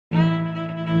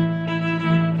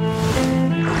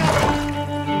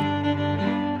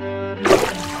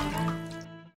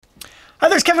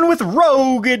with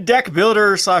Rogue Deck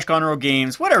Builder / Gone Rogue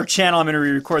Games, whatever channel I'm going to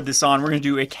record this on. We're going to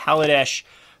do a Kaldheim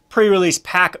pre-release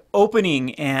pack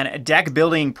opening and deck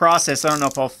building process. I don't know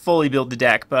if I'll fully build the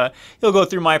deck, but you'll go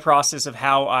through my process of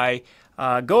how I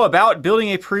go about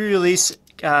building a pre-release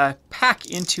pack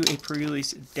into a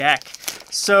pre-release deck.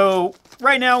 So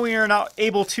right now we are not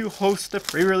able to host the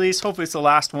pre-release. Hopefully it's the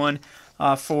last one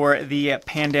for the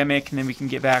pandemic, and then we can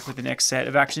get back with the next set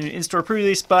of actually in-store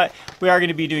pre-release. But we are going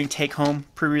to be doing take-home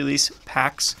pre-release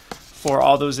packs for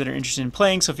all those that are interested in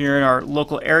playing. So if you're in our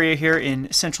local area here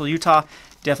in central Utah,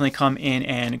 definitely come in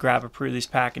and grab a pre-release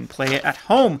pack and play it at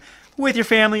home with your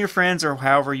family, your friends, or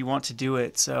however you want to do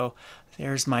it. So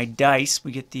there's my dice.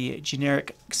 We get the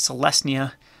generic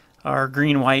Celestia, or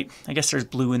green-white. I guess there's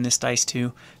blue in this dice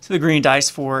too. So the green dice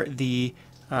for the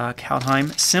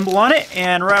Kaldheim symbol on it.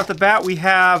 And right off the bat, we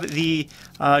have the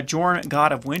Jorn,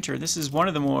 God of Winter. This is one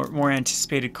of the more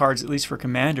anticipated cards, at least for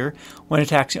Commander. When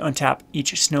attacked, you untap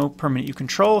each snow permanent you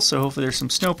control. So hopefully there's some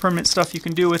snow permanent stuff you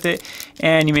can do with it.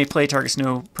 And you may play target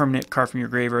snow permanent card from your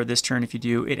graveyard this turn. If you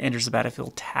do, it enters the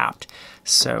battlefield tapped.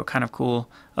 So kind of cool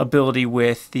ability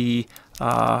with the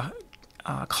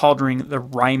Kaldheim, the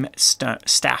Rime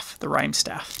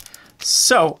Staff.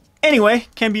 So anyway,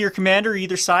 can be your commander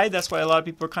either side. That's why a lot of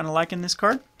people are kind of liking this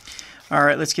card. All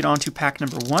right, let's get on to pack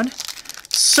number one.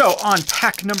 So on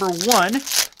pack number one,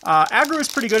 aggro is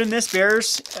pretty good in this.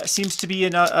 Bears seems to be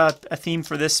a theme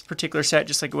for this particular set,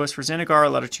 just like it was for Zendikar. A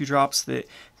lot of 2-drops that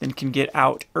then can get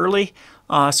out early.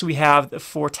 So we have the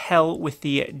Foretell with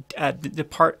the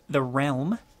Depart the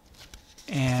Realm.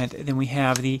 And then we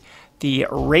have the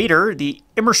Raider, the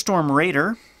Immerstorm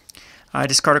Raider.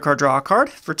 Discard a card, draw a card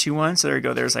for 2/1. So there you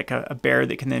go. There's like a bear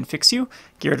that can then fix you,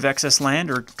 get rid of excess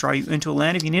land, or draw you into a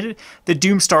land if you need it. The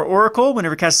Doomstar Oracle.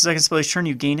 Whenever you cast a second spell each turn,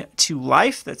 you gain 2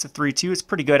 life. That's a 3/2. It's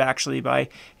pretty good actually. If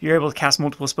you're able to cast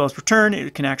multiple spells per turn,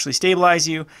 it can actually stabilize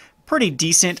you. Pretty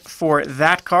decent for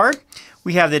that card.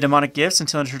 We have the Demonic Gifts.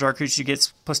 Until enter dark creature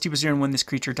gets +2/+0, and when this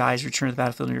creature dies, return to the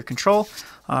battlefield under your control.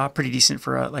 Pretty decent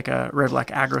for like a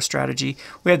red-black aggro strategy.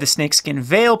 We have the Snakeskin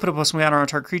Veil. Put a +1 on a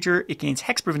target creature. It gains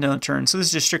hexproof until end turn. So this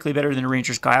is just strictly better than a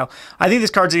Ranger's Guile. I think this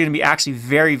card's going to be actually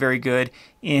very, very good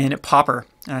in Pauper.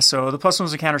 So the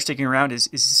 +1 encounter sticking around is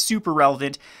super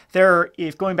relevant.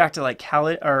 If going back to like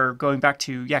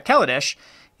Kaladesh,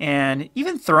 and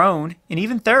even Throne, and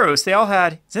even Theros, they all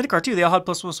had, Zendikar too, they all had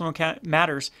 +1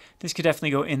 matters. This could definitely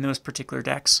go in those particular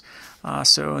decks.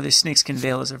 So the Snakeskin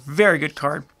Veil is a very good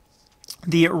card.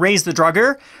 The Raise the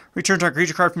Draugr, return target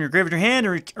creature card from your graveyard to your hand,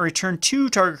 or return 2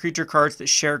 target creature cards that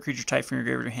share a creature type from your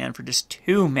graveyard to your hand for just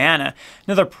 2 mana.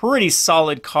 Another pretty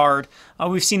solid card.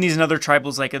 We've seen these in other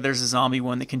tribals, like there's a zombie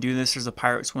one that can do this, there's a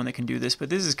pirates one that can do this, but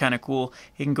this is kind of cool.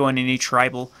 It can go in any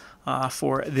tribal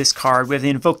for this card. We have the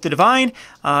Invoke the Divine,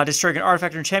 destroy an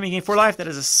artifact or enchantment, gain 4 life. That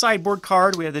is a sideboard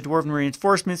card. We have the Dwarven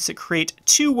Reinforcements that create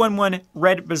 2 1/1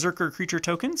 red Berserker creature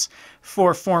tokens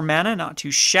for 4 mana, not too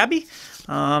shabby.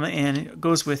 And it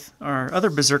goes with our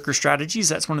other Berserker strategies.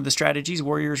 That's one of the strategies,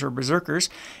 Warriors or Berserkers.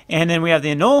 And then we have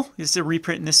the Annul. This is a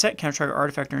reprint in this set. Counter target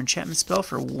artifact or enchantment spell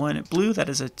for 1 blue. That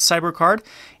is a sideboard card.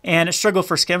 And a Struggle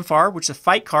for Skemfar, which is a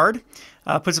fight card.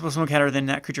 Puts a +1 counter, then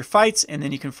that creature fights, and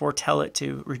then you can foretell it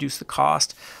to reduce the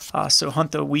cost. So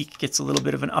Hunt the Weak gets a little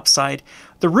bit of an upside.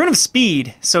 The Rune of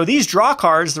Speed. So these draw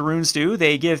cards, the runes do.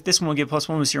 This one will give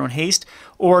 +1 with 0 and haste,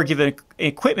 or give an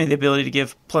equipment the ability to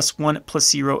give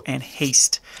 +1/+0 and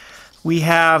haste. We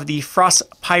have the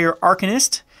Frostpire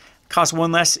Arcanist. Costs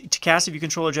 1 less to cast if you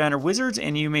control a giant or wizards,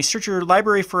 and you may search your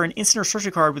library for an instant or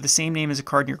sorcery card with the same name as a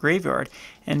card in your graveyard,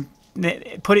 and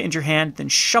put it into your hand, then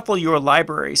shuffle your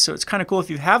library. So it's kind of cool if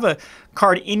you have a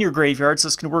card in your graveyard, so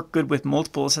it's going to work good with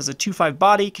multiples. It has a 2/5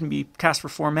 body, can be cast for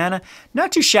 4 mana.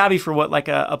 Not too shabby for what like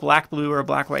a black-blue or a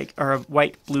black-white or a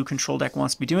white-blue control deck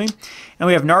wants to be doing. And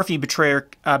we have Narfi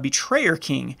Betrayer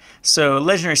King. So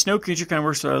legendary snow creature, kind of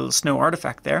works with a little snow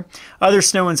artifact there. Other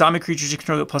snow and zombie creatures you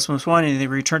control get +1/+1, and they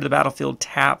return to the battlefield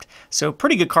tapped. So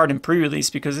pretty good card in pre-release,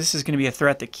 because this is going to be a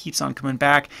threat that keeps on coming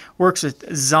back. Works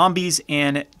with zombies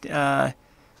and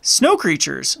snow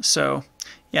creatures. So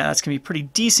yeah, that's going to be pretty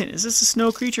decent. Is this a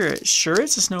snow creature? Sure,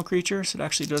 it's a snow creature. So it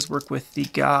actually does work with the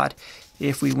god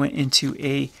if we went into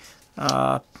a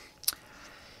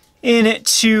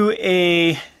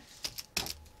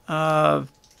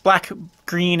black,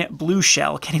 green, blue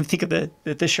shell. Can't even think of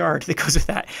the shard that goes with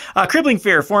that. Crippling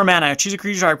Fear, 4 mana. Choose a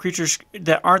creature type. Creatures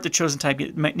that aren't the chosen type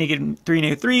get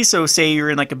 -3/-3. So say you're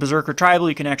in like a Berserker tribal,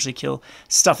 you can actually kill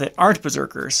stuff that aren't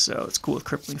Berserkers. So it's cool with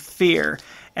Crippling Fear.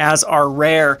 As our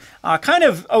rare, kind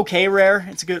of okay rare.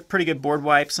 It's a pretty good board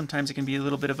wipe. Sometimes it can be a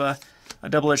little bit of a a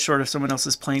double-edged sword if someone else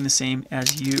is playing the same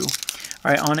as you.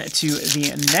 All right, on to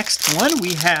the next one.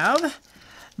 We have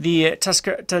the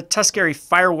Tuskegee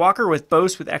Firewalker with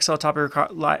Boast with XL top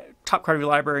card of your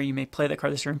library. You may play that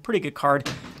card this turn. Pretty good card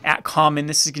at common.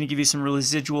 This is going to give you some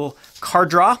residual card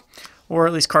draw, or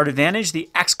at least card advantage. The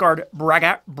Axguard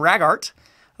Braggart.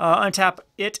 Untap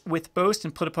it with Boast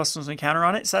and put a +1 counter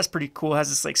on it. So that's pretty cool. It has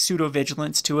this like pseudo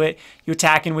vigilance to it. You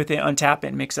attack in with it, untap it,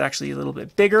 and makes it actually a little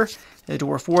bit bigger. The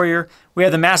Dwarf Warrior. We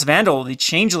have the Mass Vandal, the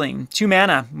Changeling, 2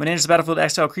 mana. When it enters the battlefield,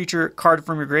 exile a creature card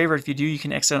from your graveyard. If you do, you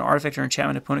can exile an artifact or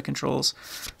enchantment opponent controls.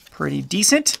 Pretty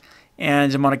decent.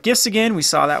 And Demonic Gifts again, we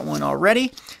saw that one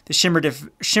already. The Shimmer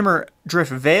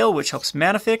Drift Veil, which helps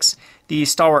mana fix. The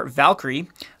Stalwart Valkyrie.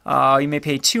 You may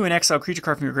pay 2 and exile creature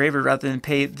card from your graveyard rather than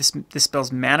pay this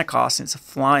spell's mana cost, and it's a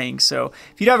flying. So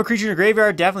if you do have a creature in your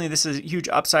graveyard, definitely this is a huge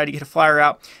upside to get a flyer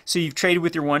out. So you've traded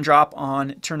with your 1-drop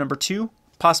on turn number 2,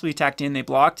 possibly attacked in, they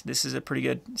blocked. This is a pretty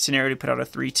good scenario to put out a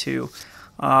 3/2.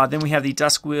 Then we have the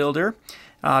Dusk Wielder.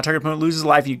 Target opponent loses a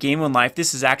life and you gain 1 life.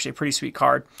 This is actually a pretty sweet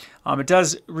card. It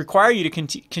does require you to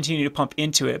continue to pump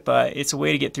into it, but it's a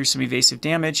way to get through some evasive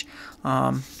damage.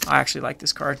 I actually like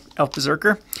this card, Elf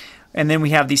Berserker. And then we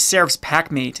have the Seraph's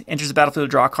Packmate. Enters the battlefield,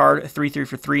 draw a card, a 3/3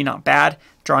 for 3, not bad.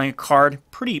 Drawing a card,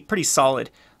 pretty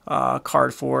solid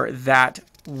card for that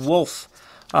wolf.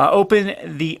 Open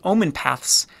the Omen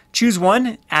Paths. Choose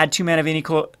 1, add 2 mana of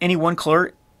any one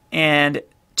color, and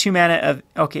 2 mana of,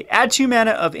 add 2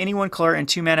 mana of any one color and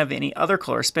 2 mana of any other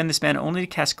color. Spend this mana only to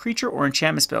cast creature or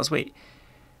enchantment spells. Wait.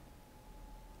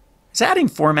 Is adding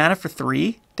 4 mana for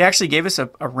 3? They actually gave us a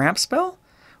ramp spell?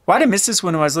 Why did I miss this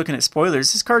when I was looking at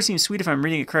spoilers? This card seems sweet if I'm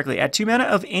reading it correctly. Add 2 mana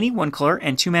of any one color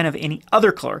and 2 mana of any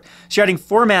other color. So you're adding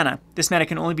 4 mana. This mana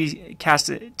can only be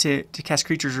cast to cast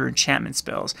creatures or enchantment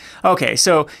spells. Okay,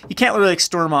 so you can't really like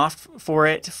storm off for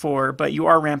it, but you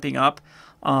are ramping up.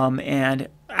 And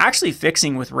actually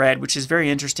fixing with red, which is very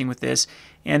interesting with this.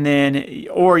 And then,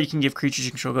 or you can give creatures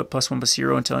you control go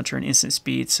 +1/+0 until enter an instant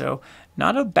speed. So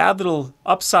not a bad little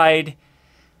upside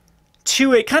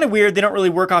to it. Kind of weird. They don't really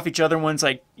work off each other. One's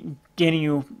like getting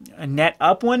you a net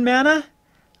up 1 mana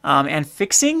and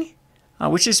fixing,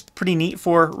 which is pretty neat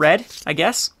for red, I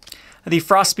guess. The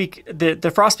Frostpeak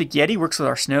Yeti works with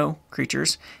our snow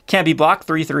creatures. Can't be blocked,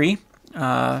 3/3.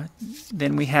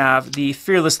 Then we have the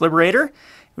Fearless Liberator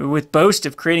with Boast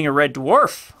of creating a red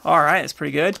dwarf. All right, that's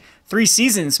pretty good. 3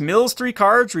 seasons, mills 3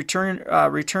 cards, return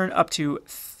up to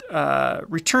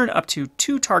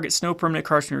 2 target snow permanent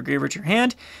cards from your graveyard to your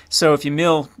hand. So if you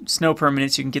mill snow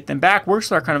permanents, you can get them back. Works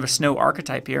with our kind of a snow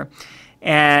archetype here.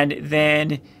 And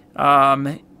then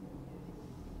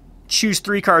choose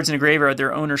 3 cards in a graveyard.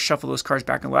 Their owners shuffle those cards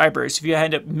back in the library. So if you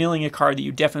end up milling a card that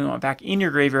you definitely want back in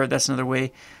your graveyard, that's another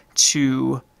way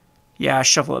to,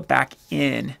 shuffle it back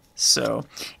in. So,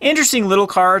 interesting little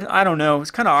card. I don't know. It's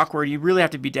kind of awkward. You really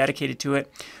have to be dedicated to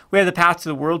it. We have the Path to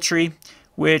the World Tree,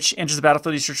 which enters the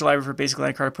battlefield. You search your library for basically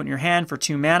a card to put in your hand for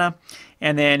 2 mana.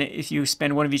 And then if you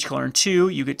spend 1 of each color and 2,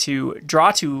 you get to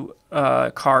draw 2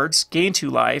 cards, gain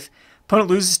 2 life. Opponent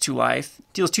loses 2 life,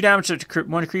 deals 2 damage to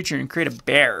 1 creature, and create a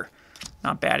bear.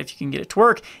 Not bad if you can get it to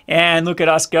work. And look at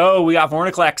us go. We got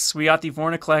Vorniclex. We got the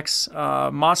Vorniclex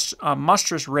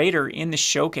Monstrous Raider in the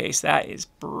showcase. That is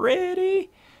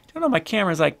pretty. I don't know, my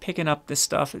camera's like picking up this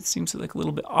stuff. It seems like a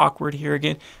little bit awkward here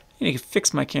again. I need to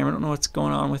fix my camera. I don't know what's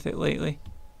going on with it lately.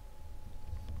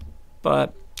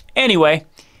 But anyway,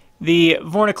 the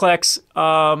Vorniclex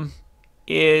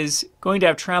is going to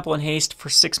have Trample and Haste for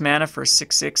 6 mana for a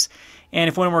 6/6. And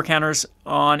if one or more counters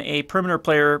on a perimeter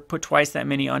player, put twice that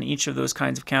many on each of those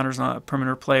kinds of counters on a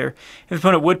perimeter player. If the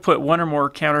opponent would put 1 or more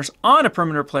counters on a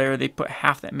perimeter player, they put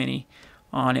half that many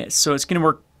on it. So it's going to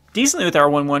work decently with our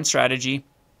 1/1 strategy.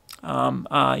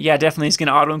 Definitely it's going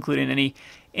to auto-include in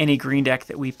any green deck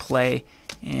that we play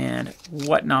and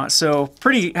whatnot. So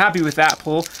pretty happy with that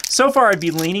pull. So far I'd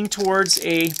be leaning towards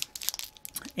a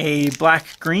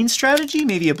black-green strategy,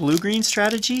 maybe a blue-green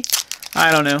strategy. I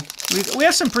don't know. We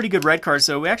have some pretty good red cards,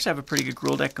 though. We actually have a pretty good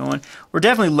rule deck going. We're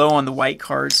definitely low on the white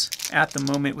cards at the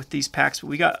moment with these packs, but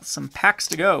we got some packs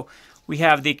to go. We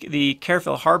have the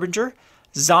Careful Harbinger,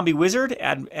 Zombie Wizard,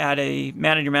 add a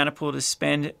mana to your mana pool to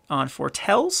spend on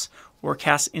Foretells, or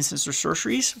cast instants or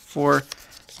sorceries for,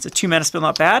 it's a 2 mana spell,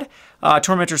 not bad.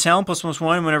 Tormentor's Helm,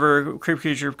 +1/+1, whenever a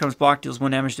creature becomes blocked, deals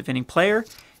 1 damage to defending player.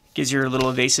 Gives your little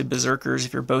evasive berserkers,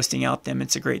 if you're boasting out them,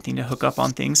 it's a great thing to hook up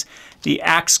on things. The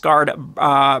Axguard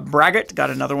Braggart, got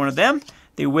another one of them.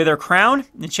 The Wither Crown,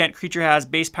 enchant creature has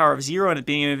base power of 0, and at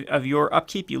the beginning of your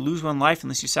upkeep, you lose 1 life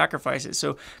unless you sacrifice it.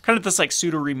 So kind of this like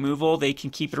pseudo removal. They can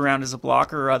keep it around as a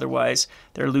blocker, or otherwise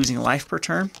they're losing life per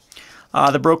turn.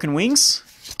 The Broken Wings,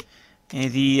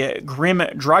 The Grim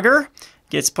Drugger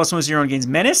gets +1/+0 and gains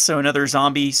Menace, so another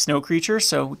zombie snow creature.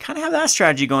 So we kind of have that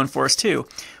strategy going for us too.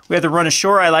 We have the Run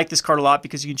Ashore. I like this card a lot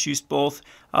because you can choose both.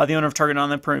 The owner of target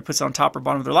non-land permanent puts it on top or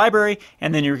bottom of their library,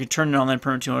 and then you can turn it non-land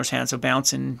permanent to owner's hand, so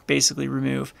bounce and basically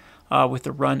remove with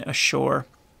the Run Ashore.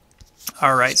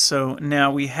 All right, so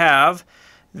now we have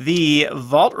the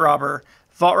Vault Robber.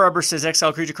 Vault Robber says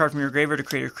exile creature card from your graveyard to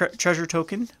create a treasure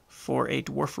token for a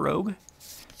Dwarf Rogue.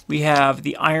 We have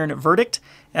the Iron Verdict.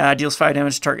 Deals 5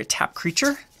 damage to target tap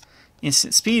creature.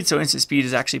 Instant speed, so instant speed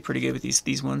is actually pretty good with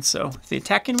these ones. So if they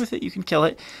attack in with it, you can kill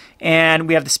it. And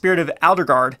we have the Spirit of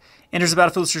Aldergard. Enters the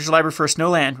battlefield, search your library for a snow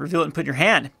land, reveal it and put it in your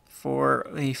hand for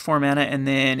a 4 mana, and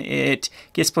then it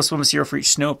gets +1/+0 for each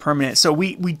snow permanent. So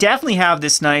we definitely have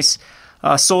this nice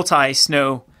Sultai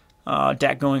snow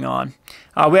deck going on.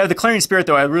 We have the Clarion Spirit,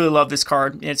 though. I really love this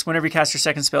card. It's whenever you cast your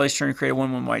second spell each turn, you create a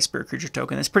 1/1 white spirit creature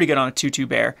token. That's pretty good on a 2/2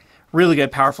 bear. Really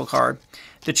good, powerful card.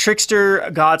 The Trickster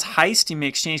God's Heist. You may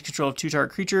exchange control of 2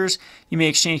 target creatures. You may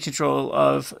exchange control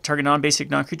of target non-basic,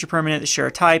 non-creature permanent that share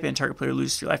a type, and target player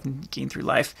loses 3 life and gain 3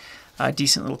 life.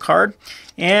 Decent little card.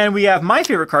 And we have my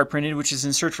favorite card printed, which is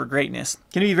In Search for Greatness.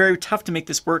 Going to be very tough to make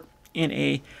this work in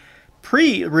a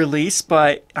pre-release,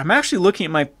 but I'm actually looking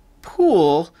at my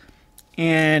pool,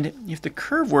 and if the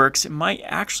curve works, it might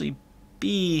actually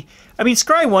be... I mean,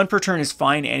 scry 1 per turn is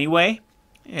fine anyway.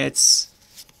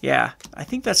 Yeah, I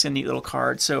think that's a neat little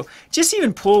card. So just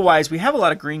even pool-wise, we have a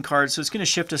lot of green cards, so it's going to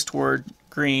shift us toward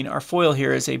green. Our foil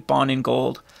here is a Bond in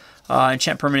Gold.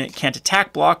 Enchant permanent can't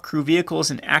attack, block, crew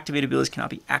vehicles, and activate abilities cannot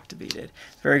be activated.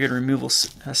 Very good removal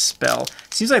spell.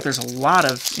 Seems like there's a lot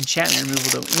of enchantment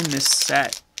removal, though, in this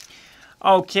set.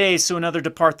 Okay, so another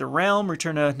Depart the Realm.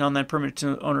 Return a non-land permanent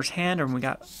to owner's hand, and we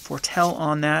got Foretell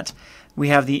on that. We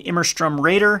have the Immerstrom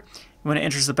Raider. When it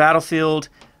enters the battlefield,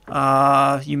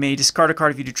 you may discard a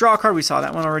card if you do draw a card. We saw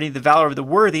that one already. The Valor of the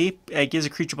Worthy. It gives a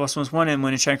creature +1/+1, and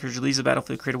when a enchanted creature leaves the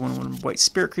battlefield, create a 1/1 white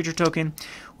spirit creature token.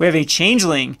 We have a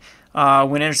Changeling.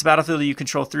 When it enters the battlefield, you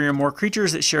control 3 or more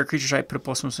creatures that share a creature type, put a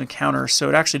 +1/+1 counter. So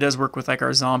it actually does work with like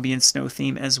our zombie and snow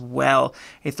theme as well.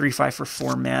 A 3/5 for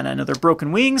 4 mana. Another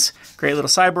Broken Wings. Great little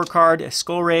sideboard card. A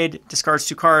Skull Raid. Discards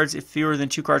 2 cards. If fewer than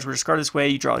 2 cards were discarded this way,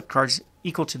 you draw cards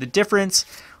equal to the difference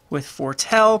with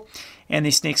Foretell. And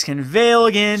the Snakeskin Veil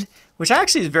again, which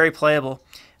actually is very playable.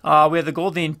 We have the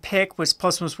Gold Vein Pick, was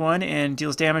 +1/+1 and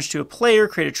deals damage to a player.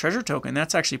 Create a treasure token.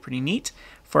 That's actually pretty neat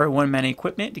for a 1 mana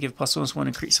equipment to give +1/+1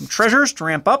 and create some treasures to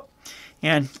ramp up.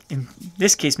 And in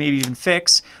this case, maybe even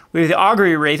fix. We have the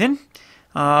Augury Raven,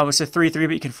 which is a 3/3,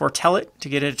 but you can foretell it to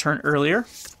get it a turn earlier.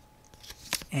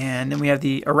 And then we have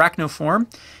the Arachnoform.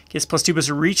 Gets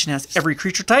 +2/+a reach and has every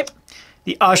creature type.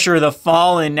 The Usher the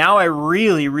Fallen. Now I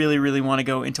really want to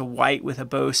go into white with a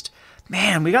Boast.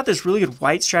 Man, we got this really good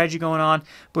white strategy going on,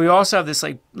 but we also have this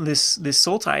this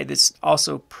Sultai that's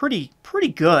also pretty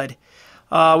good.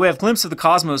 We have Glimpse of the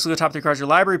Cosmos. Look at the top 3 cards of your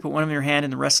library, put 1 in your hand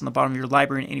and the rest on the bottom of your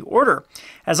library in any order.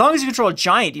 As long as you control a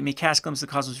giant, you may cast Glimpse of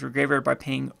the Cosmos from your graveyard by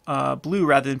paying blue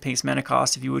rather than paying its mana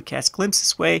cost. If you would cast Glimpse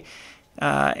this way,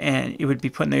 and it would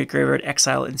be put in the graveyard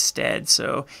exile instead.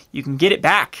 So you can get it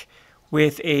back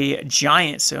with a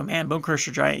giant. So man, Bone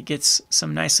Crusher Giant gets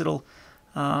some nice little,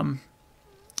 and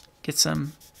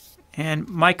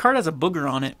my card has a booger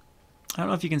on it. I don't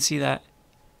know if you can see that.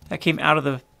 That came out of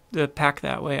the pack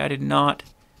that way. I did not.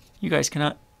 You guys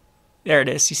cannot. There it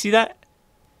is. You see that?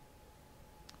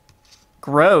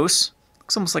 Gross.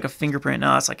 Looks almost like a fingerprint.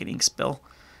 No, it's like an ink spill.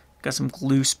 Got some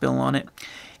glue spill on it.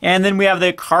 And then we have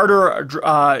the Carter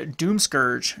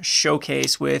Doomscourge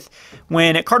showcase with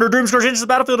when Carter Doomscourge enters the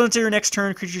battlefield until your next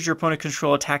turn, creatures your opponent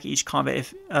control attack each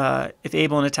combat if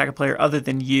able and attack a player other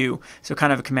than you. So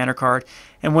kind of a commander card.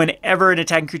 And whenever an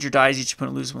attacking creature dies, each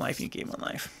opponent loses 1 life and you gain 1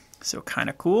 life. So kind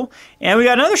of cool. And we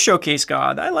got another showcase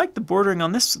god. I like the bordering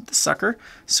on this sucker.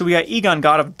 So we got Egon,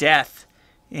 God of Death.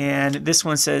 And this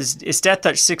one says, it's Death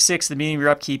Touch 6/6. At the beginning of your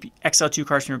upkeep, exile 2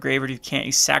 cards from your graveyard. If you can't,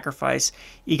 you sacrifice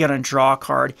Egon and draw a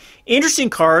card. Interesting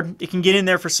card. It can get in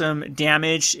there for some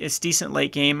damage. It's decent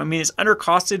late game. I mean, it's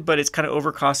undercosted, but it's kind of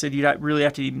overcosted. You really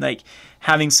have to be like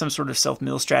having some sort of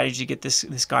self-mill strategy to get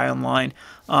this guy online.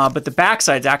 But the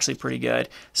backside's actually pretty good.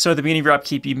 So at the beginning of your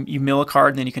upkeep, you mill a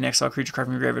card, and then you can exile a creature card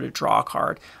from your graveyard to draw a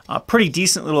card. Pretty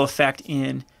decent little effect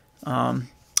in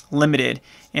limited.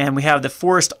 And we have the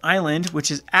Forest Island, which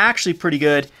is actually pretty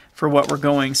good for what we're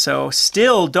going. So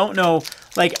still don't know.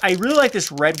 Like, I really like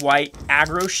this red-white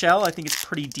aggro shell. I think it's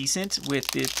pretty decent with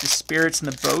the spirits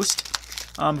and the boast.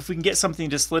 If we can get something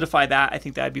to solidify that, I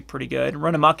think that'd be pretty good.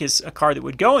 Run Amok is a card that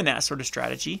would go in that sort of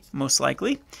strategy, most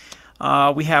likely.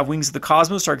 We have Wings of the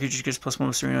Cosmos. Our creature gets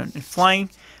 +1/+3 and flying.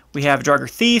 We have Jogger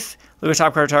Thief. Look at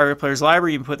top card of target player's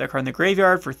library. You can put that card in the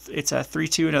graveyard. It's a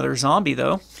 3/2, another zombie,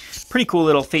 though. Pretty cool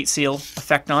little Fate Seal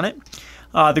effect on it.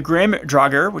 The Grim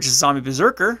Draugr, which is a zombie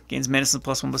berserker, gains menace and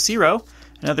 +1/+0.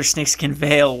 Another Snakeskin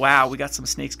Veil. Wow, we got some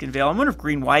Snakeskin Veil. I wonder if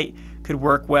green-white could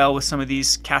work well with some of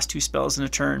these cast 2 spells in a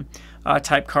turn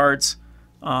type cards.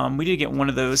 We did get one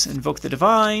of those. Invoke the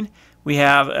Divine. We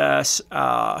have a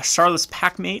Starless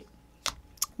Packmate.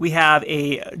 We have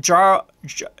a Jarl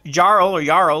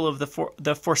of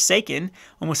the Forsaken,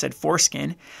 almost said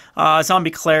Foreskin.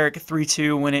 Zombie Cleric,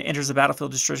 3/2. When it enters the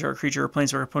battlefield, destroys our creature or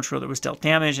planeswalker control that was dealt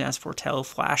damage, and has Foretell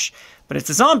Flash. But it's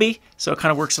a zombie, so it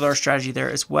kind of works with our strategy there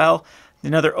as well.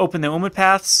 Another Open the Omen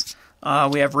Paths.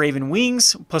 We have Raven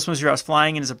Wings, +1/+0 is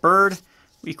flying and is a bird.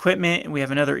 Equipment, and we have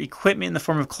another equipment in the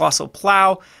form of Colossal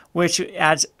Plow, which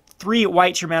adds 3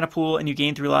 white to your mana pool, and you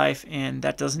gain 3 life, and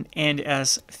that doesn't end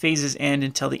as phases end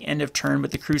until the end of turn,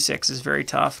 but the Crew 6 is very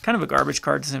tough. Kind of a garbage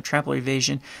card, doesn't have trample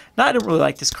evasion. I don't really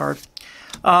like this card.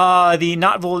 The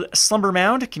Notvold Slumber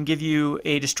Mound can give you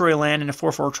a destroy land and a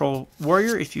 4/4 Troll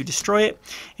Warrior if you destroy it.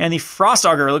 And the Frost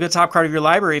Augur, look at the top card of your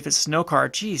library if it's a snow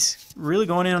card. Jeez, really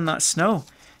going in on that snow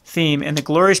theme. And the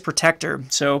Glorious Protector.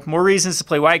 So more reasons to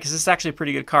play white because this is actually a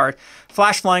pretty good card.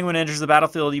 Flash flying when it enters the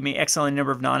battlefield. You may exile a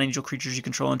number of non-angel creatures you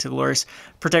control into Glorious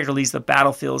Protector leaves the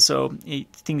battlefield. So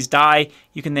things die,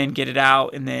 you can then get it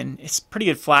out, and then it's pretty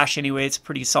good flash anyway. It's a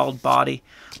pretty solid body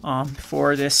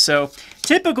for this. So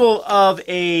typical of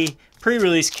a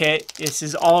pre-release kit. This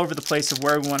is all over the place of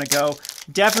where we want to go.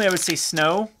 Definitely, I would say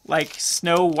snow, like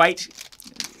snow,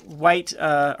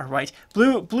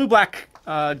 blue, black.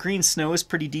 Green Snow is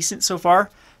pretty decent so far.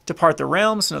 Depart the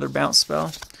Realms, another bounce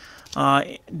spell.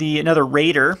 Another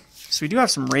Raider. So we do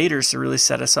have some Raiders to really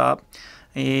set us up.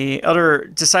 Elder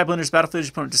Disciple enters battlefield,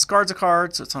 your opponent discards a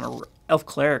card, so it's on an Elf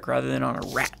Cleric rather than on a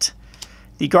Rat.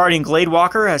 The Guardian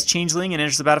Gladewalker has Changeling and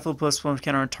enters the battlefield +1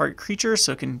 counter on target creature,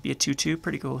 so it can be a 2/2.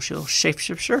 Pretty cool. She'll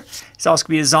shapeshifter. It's also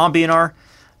going to be a zombie in our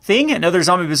thing. Another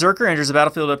Zombie Berserker enters the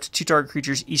battlefield up to 2 target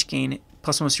creatures, each gain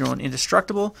 +1/+0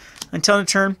 indestructible until end of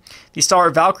turn. The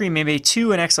Stalwart Valkyrie may pay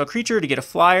 2 an exile creature to get a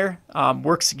flyer.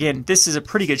 Works again. This is a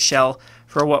pretty good shell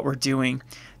for what we're doing.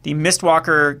 The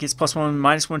Mistwalker gets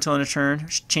 +1/-1 until end of turn.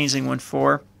 Changeling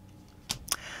 1/4.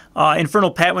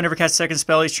 Infernal Pet, whenever casts a second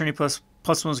spell, each turn you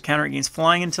 +1 counter against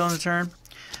flying until end of turn.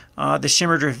 The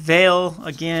Shimmerdrift Veil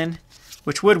again,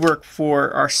 which would work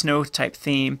for our snow type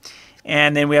theme.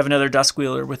 And then we have another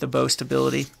Duskwheeler with a boast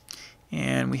ability.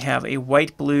 And we have a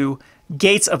white-blue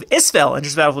Gates of Isfel.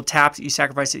 Enters the battlefield tapped. You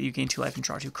sacrifice it, you gain 2 life and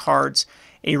draw 2 cards.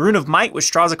 A Rune of Might,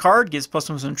 which draws a card, gives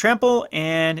 +1/+1 trample,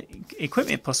 and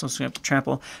equipment +1/+1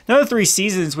 trample. Another 3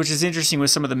 seasons, which is interesting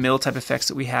with some of the mill type effects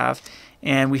that we have.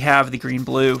 And we have the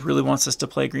green-blue. Really wants us to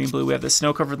play green-blue. We have the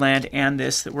snow-covered land and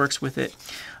this that works with it.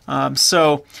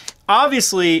 So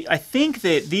obviously, I think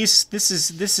that this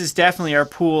is definitely our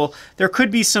pool. There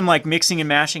could be some like mixing and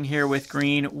mashing here with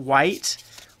green, white,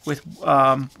 with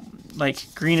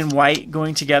like green and white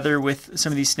going together with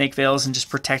some of these snake veils and just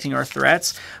protecting our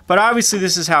threats. But obviously,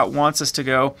 this is how it wants us to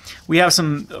go. We have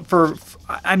some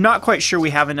I'm not quite sure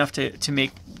we have enough to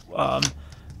make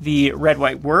the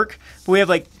red-white work. But we have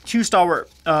like 2 Stalwart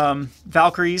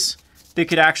Valkyries that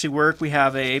could actually work. We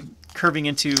have a curving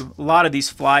into a lot of these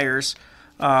flyers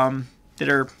that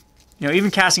are, you know,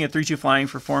 even casting a 3/2 flying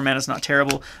for 4 mana is not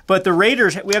terrible. But the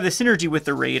Raiders, we have the synergy with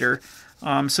the Raider.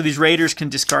 So these Raiders can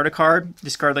discard a card,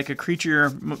 discard like a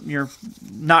creature you're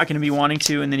not going to be wanting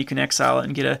to, and then you can exile it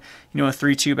and get a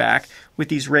 3/2 back with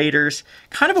these Raiders.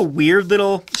 Kind of a weird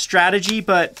little strategy,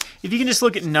 but if you can just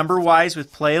look at number-wise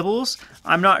with playables,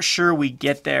 I'm not sure we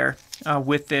get there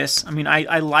with this. I mean,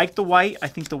 I like the white. I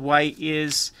think the white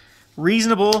is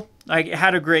reasonable. It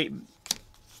had a great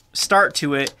start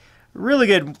to it. Really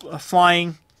good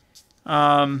flying,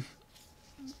 kind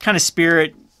of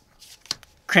spirit,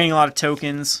 creating a lot of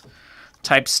tokens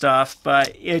type stuff,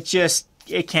 but it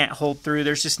can't hold through.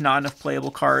 There's just not enough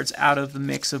playable cards out of the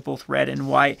mix of both red and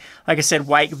white. Like I said,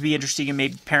 white could be interesting in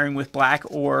maybe pairing with black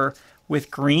or with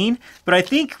green, but I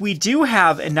think we do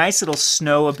have a nice little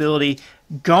snow ability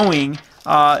going.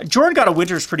 Jordan Got a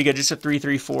Winter is pretty good, just a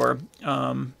 3/3/4.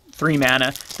 3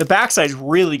 mana. The backside is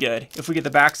really good if we get the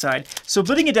backside. So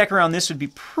building a deck around this would be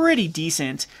pretty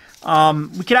decent.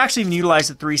 We could actually even utilize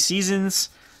the 3 seasons.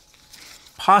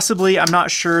 Possibly, I'm not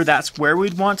sure that's where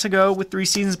we'd want to go with 3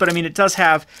 seasons, but I mean it does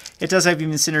have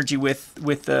even synergy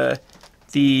with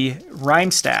the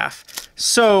Rhyme Staff.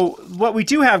 So what we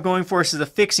do have going for us is a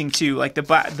fixing too, like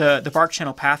the Bark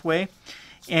Channel Pathway,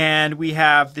 and we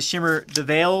have the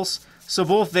Veils. So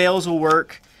both Veils will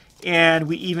work. And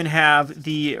we even have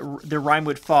the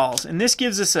Rimewood Falls. And this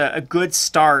gives us a good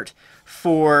start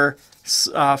for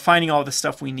finding all the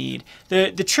stuff we need.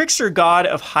 The Trickster God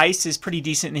of Heist is pretty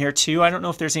decent in here too. I don't know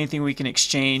if there's anything we can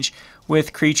exchange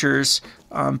with creatures,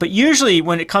 but usually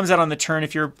when it comes out on the turn,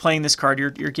 if you're playing this card, you're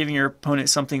giving your opponent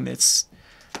something that's,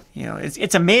 you know,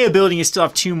 it's a May ability. You still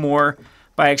have 2 more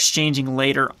by exchanging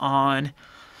later on.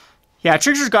 Yeah,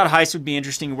 Trickster's God of Heist would be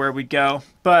interesting where we'd go,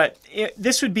 but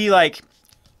this would be like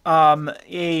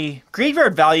a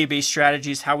graveyard value-based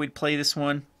strategy is how we'd play this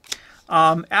one.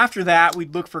 After that,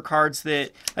 we'd look for cards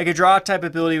that, like a draw type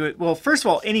ability. Well, first of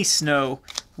all, any snow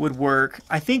would work.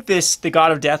 I think the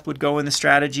God of Death would go in the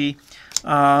strategy.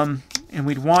 And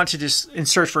we'd want to just, in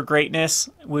Search for Greatness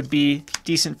would be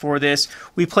decent for this.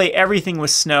 We play everything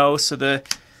with snow, so the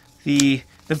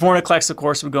Vornaclex, of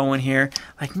course, would go in here.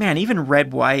 Like, man, even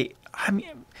red-white. I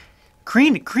mean,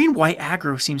 green-white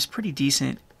aggro seems pretty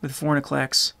decent with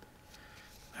Vornaclex.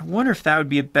 I wonder if that would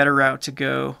be a better route to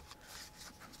go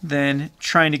than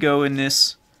trying to go in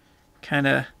this kind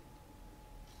of...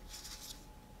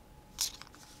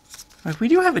 Like, we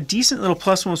do have a decent little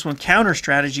 +1/+1 counter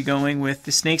strategy going with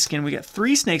the Snakeskin. We got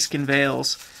 3 Snakeskin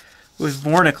Veils with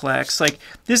Vornaclex. Like,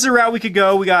 this is a route we could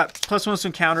go. We got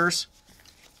 +1/+1 counters.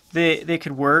 They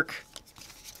could work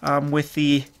with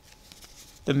the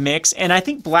mix. And I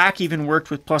think black even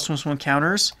worked with +1/+1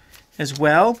 counters as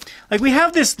well. Like, we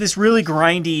have this really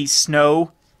grindy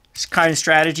snow kind of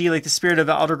strategy. Like, the Spirit of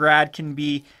Eldergrad can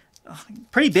be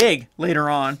pretty big later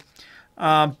on.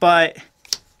 But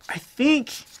I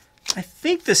think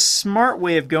the smart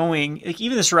way of going, like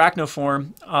even this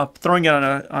Arachnoform, throwing it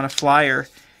on a flyer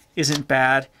isn't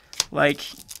bad. Like,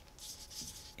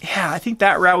 yeah, I think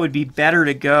that route would be better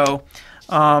to go.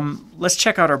 Let's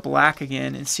check out our black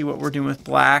again and see what we're doing with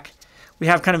black. We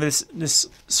have kind of this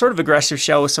sort of aggressive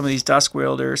shell with some of these Dusk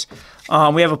Wielders.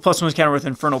 We have a +1 counter with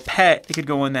Infernal Pet. They could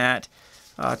go in that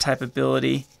type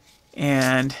ability.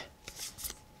 And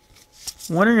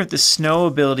wondering if the snow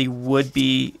ability would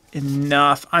be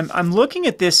enough. I'm looking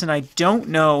at this and I don't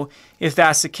know if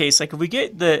that's the case. Like, if we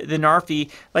get the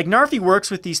Narfi, like Narfi works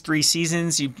with these 3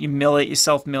 seasons. You mill it, you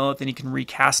self-mill it, then you can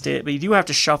recast it. But you do have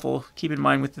to shuffle. Keep in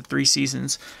mind with the 3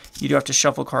 seasons, you do have to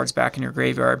shuffle cards back in your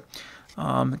graveyard.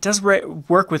 It does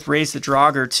work with Raise the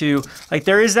Draugr too. Like,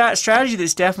 there is that strategy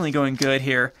that's definitely going good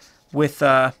here with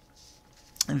the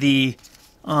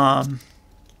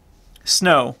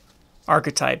snow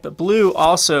archetype. But blue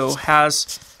also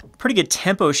has pretty good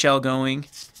tempo shell going.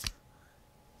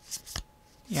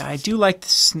 Yeah, I do like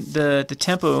the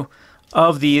tempo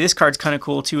of this card's kind of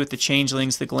cool too with the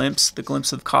changelings, the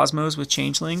glimpse of Cosmos with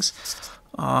changelings.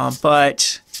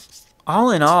 But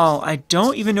all in all, I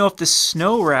don't even know if the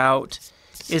snow route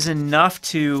is enough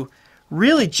to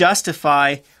really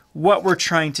justify what we're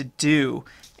trying to do.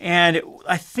 And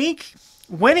I think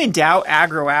when in doubt,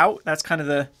 aggro out. That's kind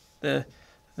of the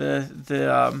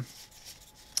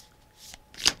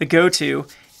go-to.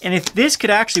 And if this could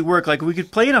actually work, like we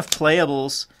could play enough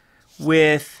playables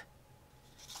with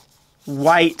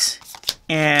white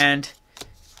and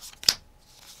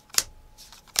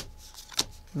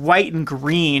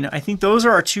green. I think those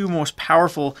are our 2 most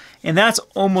powerful, and that's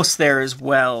almost there as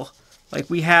well. Like,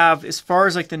 we have, as far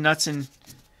as like the nuts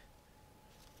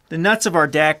of our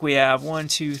deck, we have 1,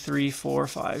 2, 3, 4,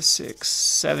 5, 6,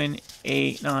 7,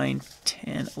 8, 9,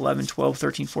 10, 11, 12,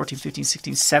 13, 14, 15,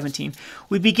 16, 17.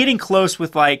 We'd be getting close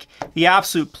with like the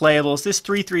absolute playables. This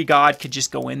 3/3 God could just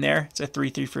go in there. It's a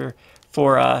 3/3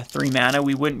 for 3 mana.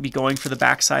 We wouldn't be going for the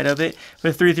backside of it,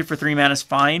 but a 3/3 for 3 mana is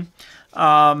fine.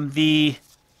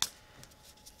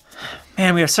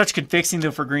 Man, we have such good fixing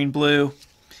though for green-blue.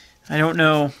 I don't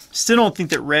know. Still don't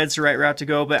think that red's the right route to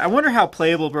go, but I wonder how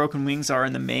playable Broken Wings are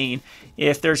in the main.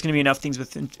 If there's going to be enough things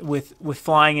with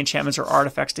flying enchantments or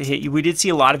artifacts to hit you. We did see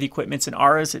a lot of equipments and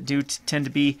auras that do tend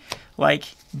to be like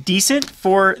decent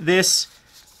for this.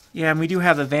 Yeah, and we do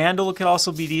have the Vandal. It could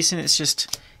also be decent. It's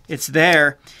just, it's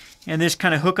there. And this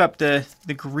kind of hook up the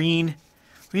green.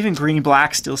 Even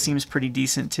green-black still seems pretty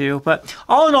decent too. But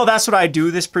all in all, that's what I do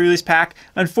with this pre-release pack.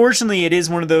 Unfortunately, it is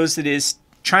one of those that is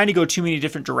trying to go too many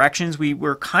different directions.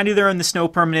 We're kind of there on the snow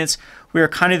permanents. We were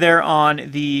kind of there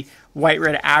on the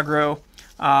white-red aggro.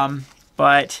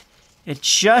 But it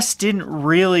just didn't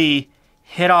really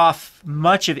hit off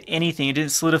much of anything. It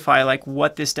didn't solidify like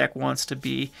what this deck wants to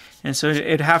be. And so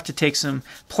it'd have to take some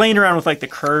playing around with like the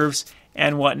curves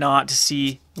and whatnot to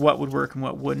see what would work and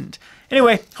what wouldn't.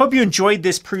 Anyway, hope you enjoyed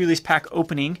this pre-release pack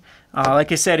opening.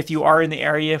 Like I said, if you are in the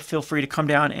area, feel free to come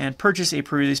down and purchase a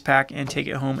pre-release pack and take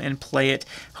it home and play it.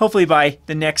 Hopefully by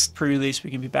the next pre-release,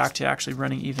 we can be back to actually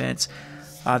running events.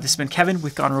 This has been Kevin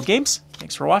with Gone Rogue Games.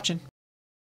 Thanks for watching.